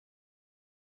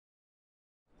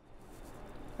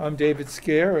I'm David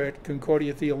Scaer at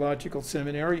Concordia Theological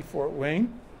Seminary, Fort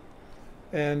Wayne.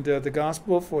 And the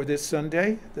gospel for this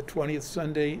Sunday, the 20th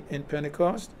Sunday in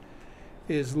Pentecost,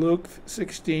 is Luke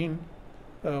 16,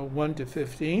 1 to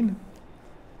 15,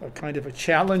 a kind of a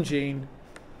challenging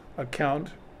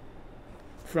account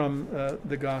from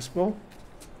the gospel.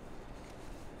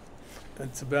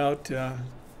 It's about a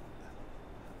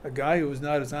guy who was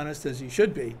not as honest as he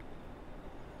should be.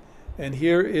 And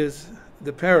here is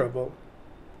the parable.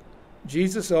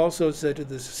 Jesus also said to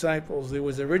the disciples, there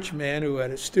was a rich man who had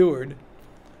a steward,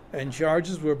 and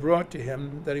charges were brought to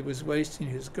him that he was wasting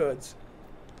his goods.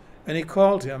 And he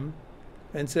called him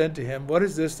and said to him, what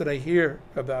is this that I hear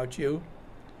about you?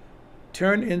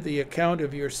 Turn in the account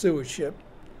of your stewardship,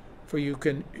 for you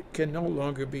can no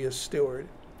longer be a steward.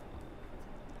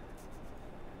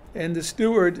 And the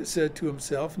steward said to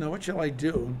himself, now what shall I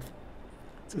do,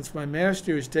 since my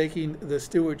master is taking the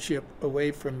stewardship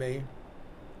away from me?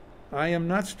 I am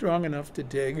not strong enough to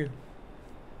dig.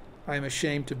 I am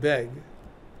ashamed to beg.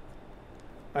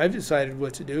 I've decided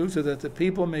what to do so that the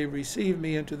people may receive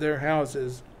me into their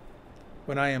houses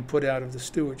when I am put out of the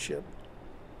stewardship.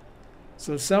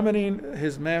 So summoning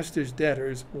his master's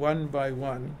debtors one by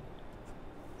one,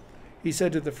 he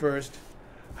said to the first,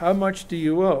 how much do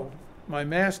you owe? My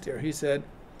master, he said,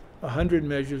 100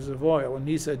 measures of oil. And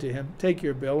he said to him, take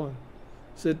your bill and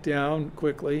sit down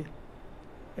quickly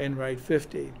and write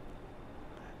 50.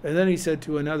 And then he said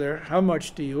to another, how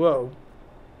much do you owe?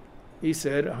 He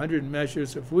said, 100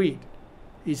 measures of wheat.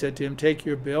 He said to him, take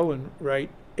your bill and write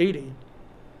 80.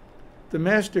 The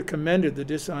master commended the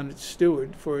dishonest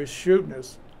steward for his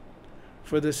shrewdness.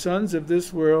 For the sons of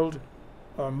this world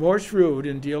are more shrewd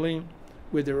in dealing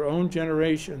with their own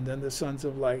generation than the sons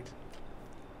of light.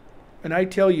 And I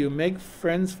tell you, make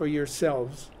friends for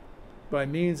yourselves by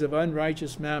means of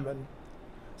unrighteous mammon,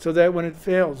 so that when it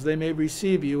fails, they may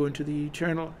receive you into the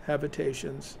eternal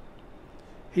habitations.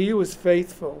 He who is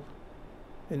faithful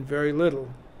in very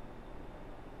little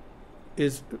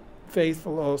is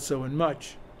faithful also in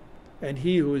much, and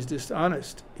he who is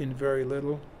dishonest in very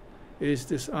little is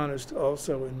dishonest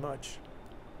also in much.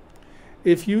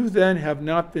 If you then have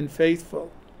not been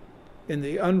faithful in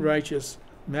the unrighteous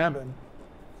mammon,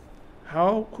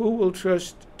 who will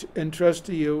entrust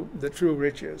to you the true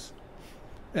riches?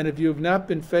 And if you have not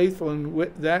been faithful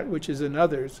in that which is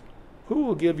another's, who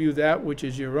will give you that which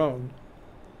is your own?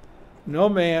 No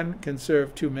man can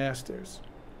serve two masters,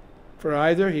 for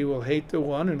either he will hate the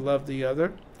one and love the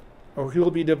other, or he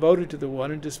will be devoted to the one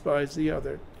and despise the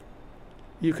other.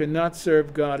 You cannot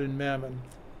serve God and mammon.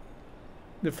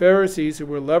 The Pharisees, who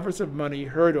were lovers of money,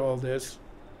 heard all this,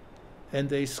 and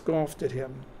they scoffed at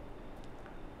him.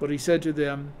 But he said to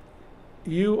them,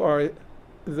 you are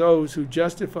those who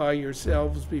justify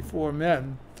yourselves before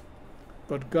men,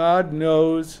 but God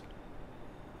knows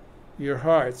your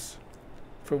hearts,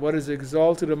 for what is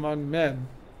exalted among men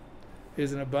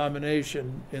is an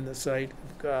abomination in the sight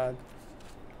of God.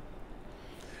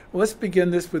 Well, let's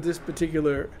begin this with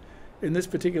in this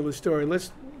particular story.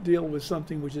 Let's deal with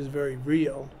something which is very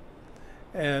real,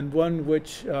 and one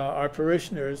which our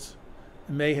parishioners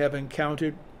may have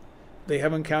encountered. They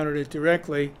have encountered it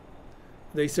directly.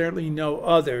 They certainly know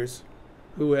others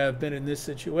who have been in this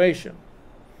situation.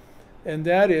 And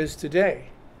that is today.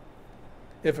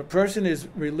 If a person is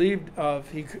relieved of,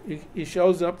 he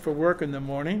shows up for work in the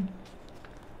morning,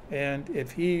 and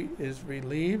if he is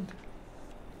relieved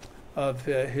of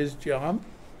his job,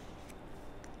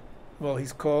 well,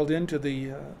 he's called into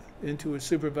his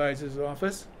supervisor's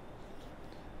office,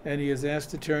 and he is asked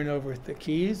to turn over the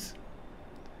keys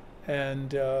and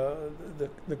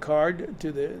the card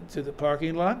to the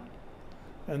parking lot,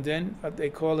 and then they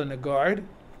call in a guard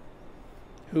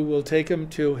who will take him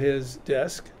to his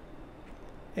desk,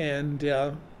 and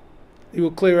he will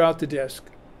clear out the desk,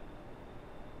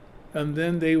 and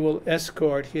then they will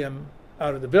escort him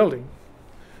out of the building.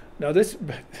 Now this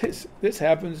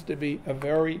happens to be a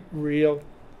very real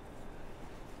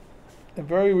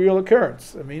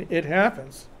occurrence. I mean, it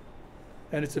happens.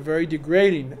 And it's a very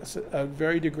degrading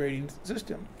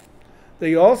system.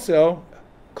 They also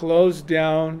closed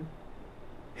down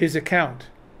his account,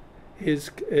 his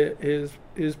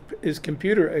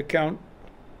computer account,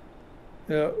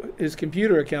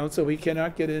 so he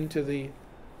cannot get into the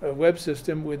web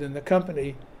system within the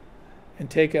company and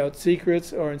take out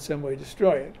secrets or in some way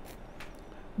destroy it.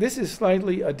 This is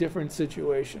slightly a different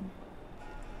situation.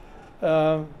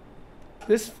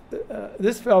 This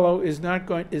fellow is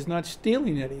not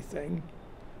stealing anything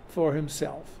for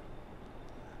himself,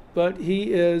 but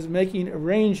he is making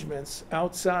arrangements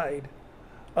outside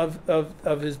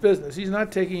of his business. He's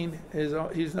not taking his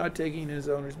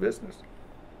owner's business.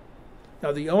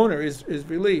 Now the owner is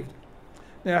relieved.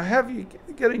 Now,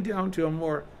 getting down to a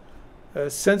more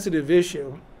sensitive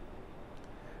issue,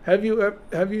 have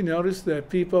you noticed that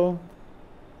people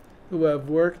who have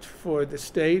worked for the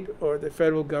state or the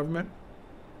federal government,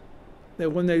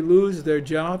 that when they lose their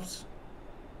jobs,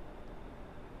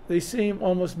 they seem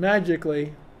almost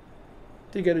magically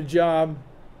to get a job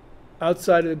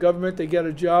outside of the government? They get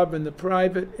a job in the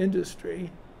private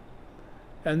industry,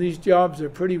 and these jobs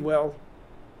are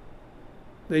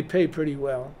they pay pretty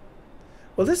well.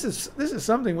 Well, this is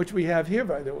something which we have here,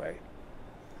 by the way,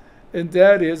 and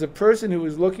that is a person who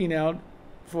is looking out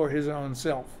for his own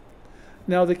self.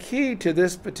 Now, the key to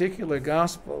this particular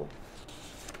gospel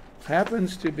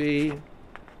happens to be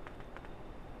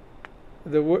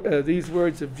these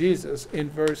words of Jesus in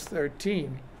verse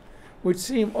 13, which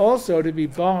seem also to be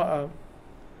borrowed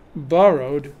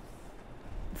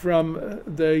from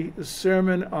the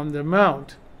Sermon on the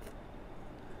Mount.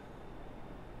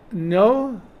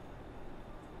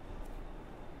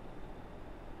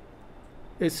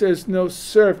 It says no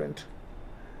servant.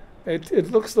 It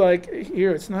looks like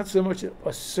here it's not so much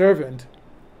a servant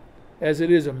as it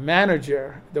is a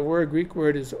manager. The Greek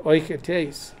word is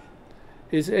oiketes,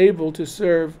 is able to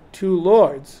serve two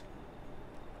lords.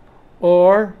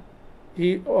 Or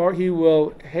he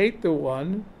will hate the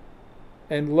one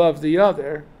and love the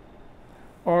other,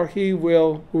 or he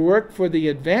will work for the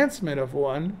advancement of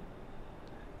one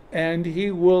and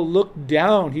he will look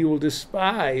down, he will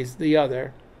despise the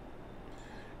other.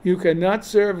 You cannot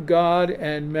serve God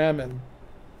and mammon.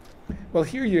 Well,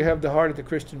 here you have the heart of the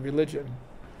Christian religion.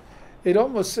 It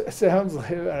almost sounds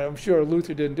like, I'm sure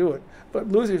Luther didn't do it, but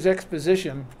Luther's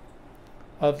exposition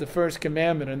of the first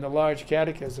commandment in the large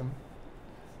catechism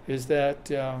is that,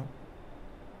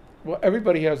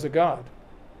 everybody has a God.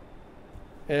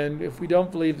 And if we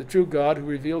don't believe the true God who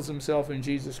reveals himself in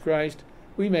Jesus Christ,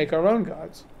 we make our own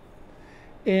gods.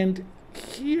 And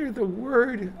here the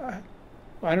word,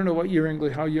 I don't know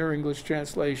how your English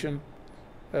translation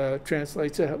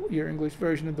translates your English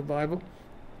version of the Bible,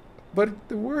 but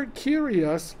the word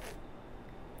kyrios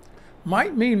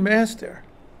might mean master,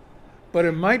 but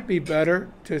it might be better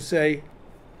to say,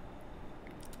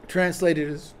 translated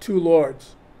as two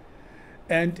lords.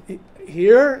 And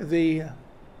here the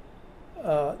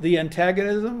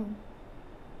antagonism,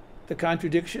 the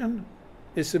contradiction,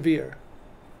 is severe.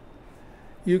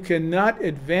 You cannot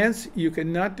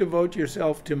devote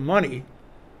yourself to money,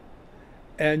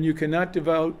 and you cannot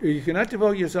devote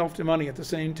yourself to money at the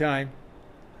same time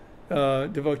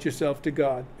devote yourself to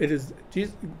God.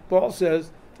 Paul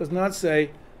does not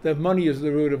say that money is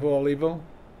the root of all evil.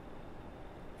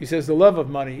 He says the love of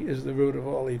money is the root of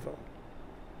all evil.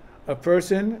 A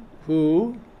person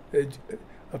who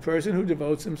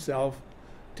devotes himself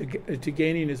to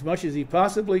gaining as much as he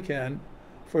possibly can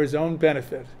for his own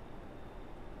benefit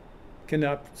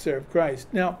cannot serve Christ.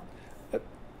 Now,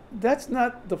 that's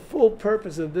not the full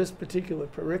purpose of this particular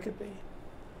pericope.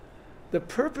 The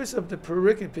purpose of the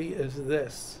pericope is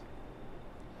this: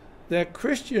 that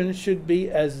Christians should be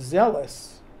as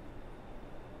zealous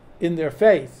in their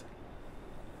faith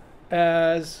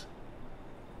as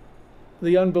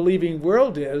the unbelieving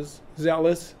world is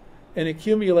zealous in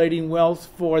accumulating wealth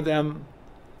for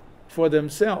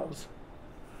themselves.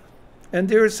 And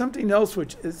there is something else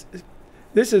which is,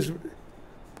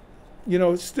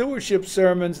 stewardship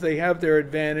sermons, they have their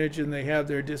advantage and they have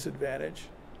their disadvantage.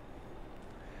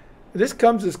 This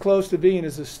comes as close to being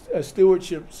as a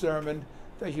stewardship sermon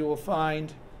that you will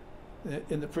find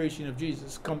in the preaching of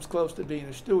Jesus. It comes close to being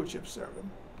a stewardship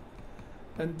sermon.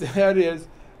 And that is,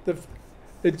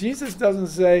 that Jesus doesn't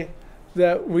say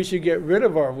that we should get rid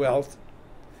of our wealth.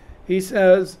 He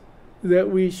says that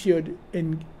we should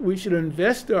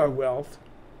invest our wealth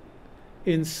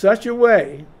in such a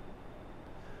way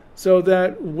so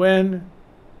that when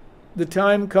the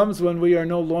time comes when we are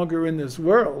no longer in this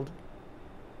world,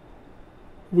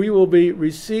 we will be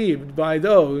received by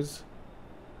those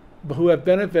who have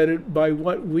benefited by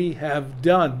what we have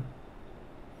done.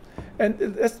 And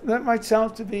that might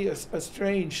sound to be a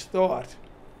strange thought,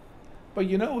 but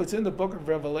it's in the book of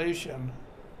Revelation.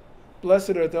 Blessed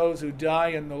are those who die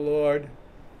in the Lord,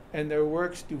 and their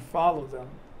works do follow them.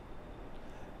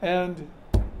 And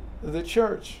the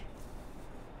church,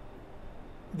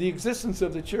 the existence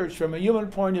of the church from a human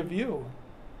point of view,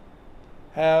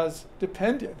 has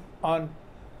depended on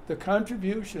the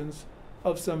contributions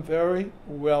of some very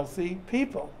wealthy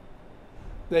people.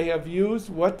 They have used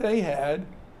what they had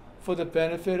for the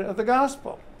benefit of the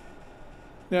gospel.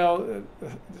 Now,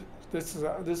 this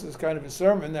is kind of a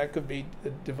sermon that could be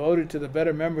devoted to the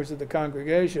better members of the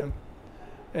congregation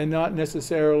and not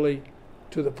necessarily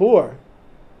to the poor.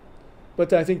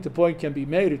 But I think the point can be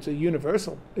made. It's a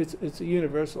universal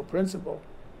principle.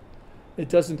 It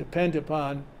doesn't depend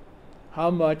upon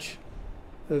how much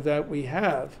that we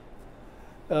have,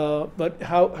 but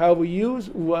how we use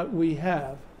what we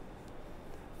have.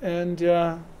 And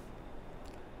there'll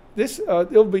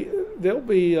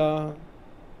be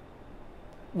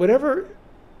whatever.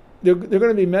 There are going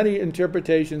to be many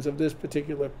interpretations of this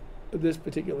particular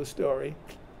story.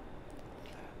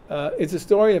 It's a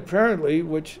story apparently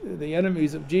which the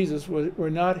enemies of Jesus were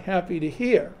not happy to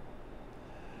hear.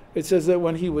 It says that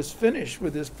when he was finished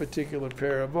with this particular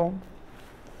parable,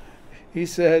 he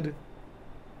said,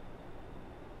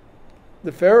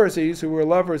 the Pharisees, who were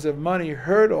lovers of money,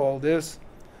 heard all this,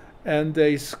 and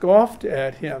they scoffed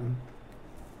at him.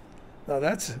 Now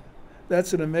that's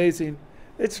an amazing,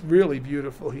 it's really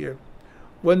beautiful here.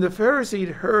 When the Pharisees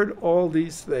heard all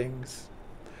these things,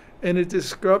 and it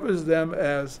describes them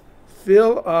as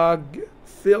philag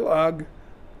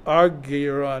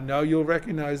argyron. Now you'll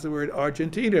recognize the word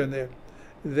Argentina in there.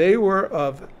 They were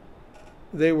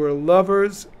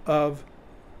lovers of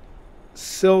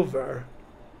silver.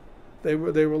 They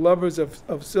were lovers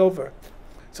of silver.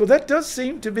 So that does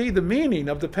seem to be the meaning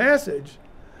of the passage,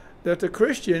 that the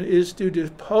Christian is to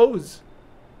dispose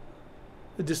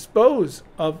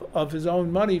of his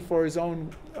own money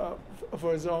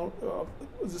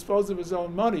dispose of his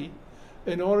own money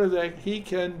in order that he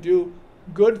can do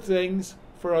good things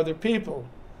for other people.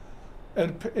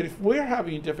 And if we're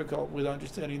having difficulty with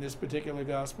understanding this particular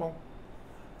gospel,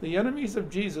 the enemies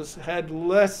of Jesus had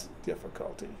less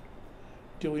difficulty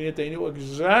doing it. They knew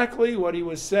exactly what he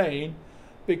was saying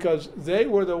because they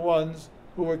were the ones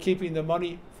who were keeping the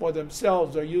money for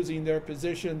themselves or using their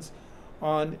positions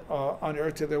on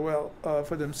earth to their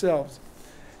for themselves.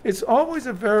 It's always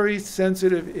a very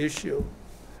sensitive issue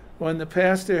when the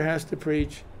pastor has to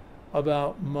preach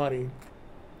about money.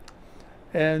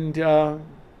 And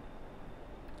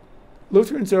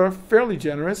Lutherans are fairly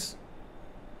generous.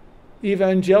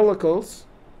 Evangelicals,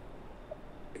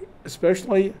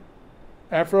 especially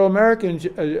Afro-American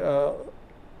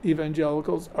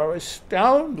evangelicals, are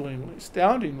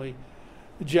astoundingly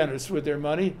generous with their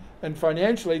money, and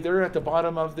financially they're at the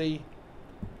bottom of the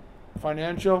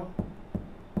financial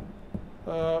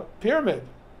pyramid.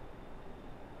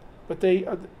 But they,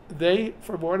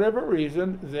 for whatever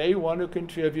reason, they want to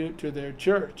contribute to their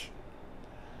church.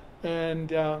 And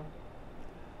the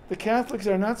Catholics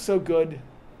are not so good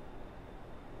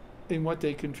in what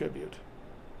they contribute.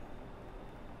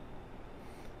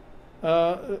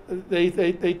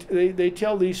 They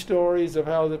tell these stories of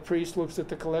how the priest looks at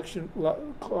the collection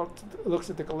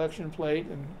plate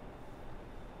and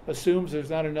assumes there's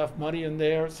not enough money in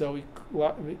there, so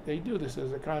they do this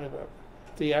as a kind of a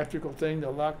theatrical thing.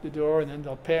 They'll lock the door and then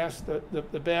they'll pass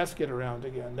the basket around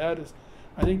again. That is,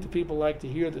 I think the people like to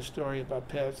hear the story about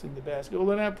passing the basket. Well,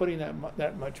 they're not putting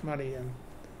that much money in.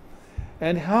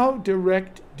 And how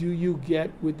direct do you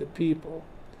get with the people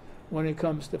when it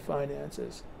comes to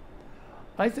finances?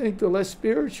 I think the less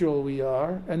spiritual we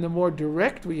are and the more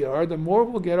direct we are, the more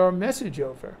we'll get our message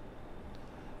over.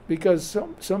 Because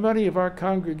so many of our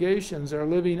congregations are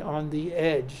living on the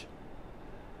edge.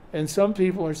 And some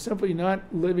people are simply not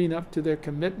living up to their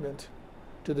commitment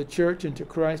to the church and to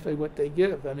Christ by what they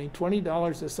give. I mean,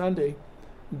 $20 a Sunday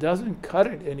doesn't cut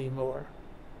it anymore.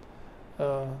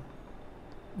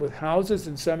 With houses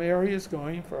in some areas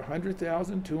going for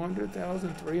 $100,000,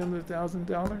 $200,000,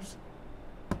 $300,000.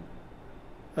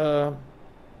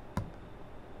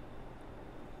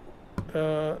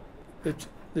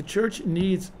 The church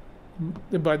needs,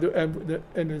 and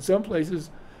in some places,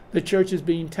 the church is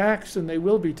being taxed, and they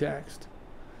will be taxed.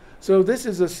 So this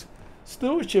is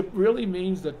stewardship really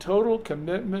means the total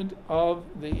commitment of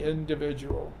the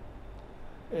individual.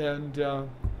 And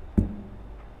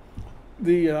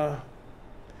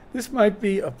this might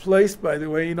be a place, by the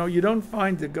way, you don't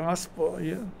find the gospel,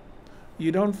 you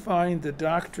don't find the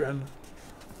doctrine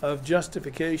of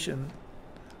justification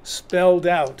spelled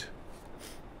out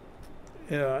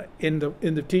in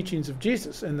the teachings of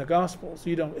Jesus in the Gospels.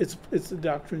 It's the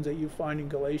doctrines that you find in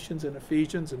Galatians and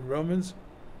Ephesians and Romans.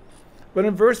 But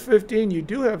in verse 15, you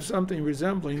do have something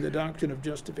resembling the doctrine of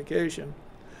justification,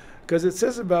 because it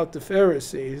says about the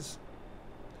Pharisees,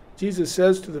 Jesus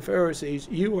says to the Pharisees,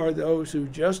 you are those who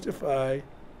justify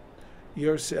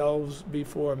yourselves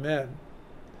before men,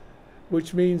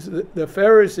 which means that the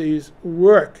Pharisees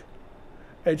work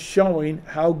at showing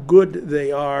how good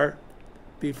they are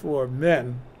before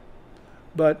men,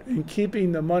 but in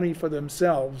keeping the money for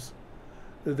themselves,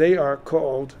 they are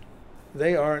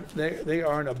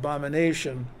an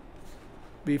abomination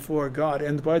before God.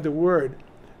 And by the word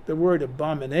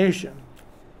abomination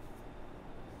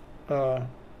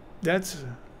that's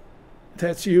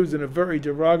used in a very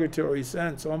derogatory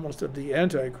sense, almost of the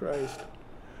Antichrist.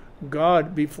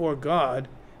 God, before God,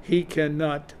 he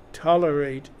cannot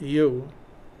tolerate you.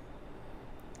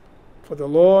 For the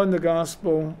law and the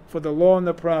gospel, for the law and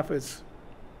the prophets,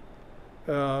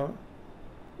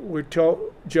 we're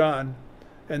told, John,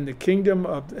 and the kingdom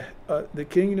of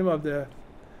the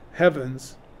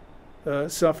heavens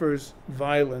suffers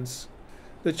violence.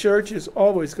 The church is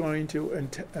always going to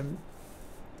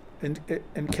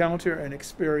encounter and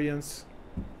experience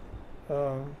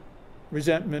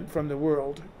resentment from the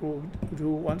world who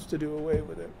wants to do away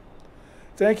with it.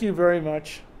 Thank you very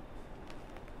much.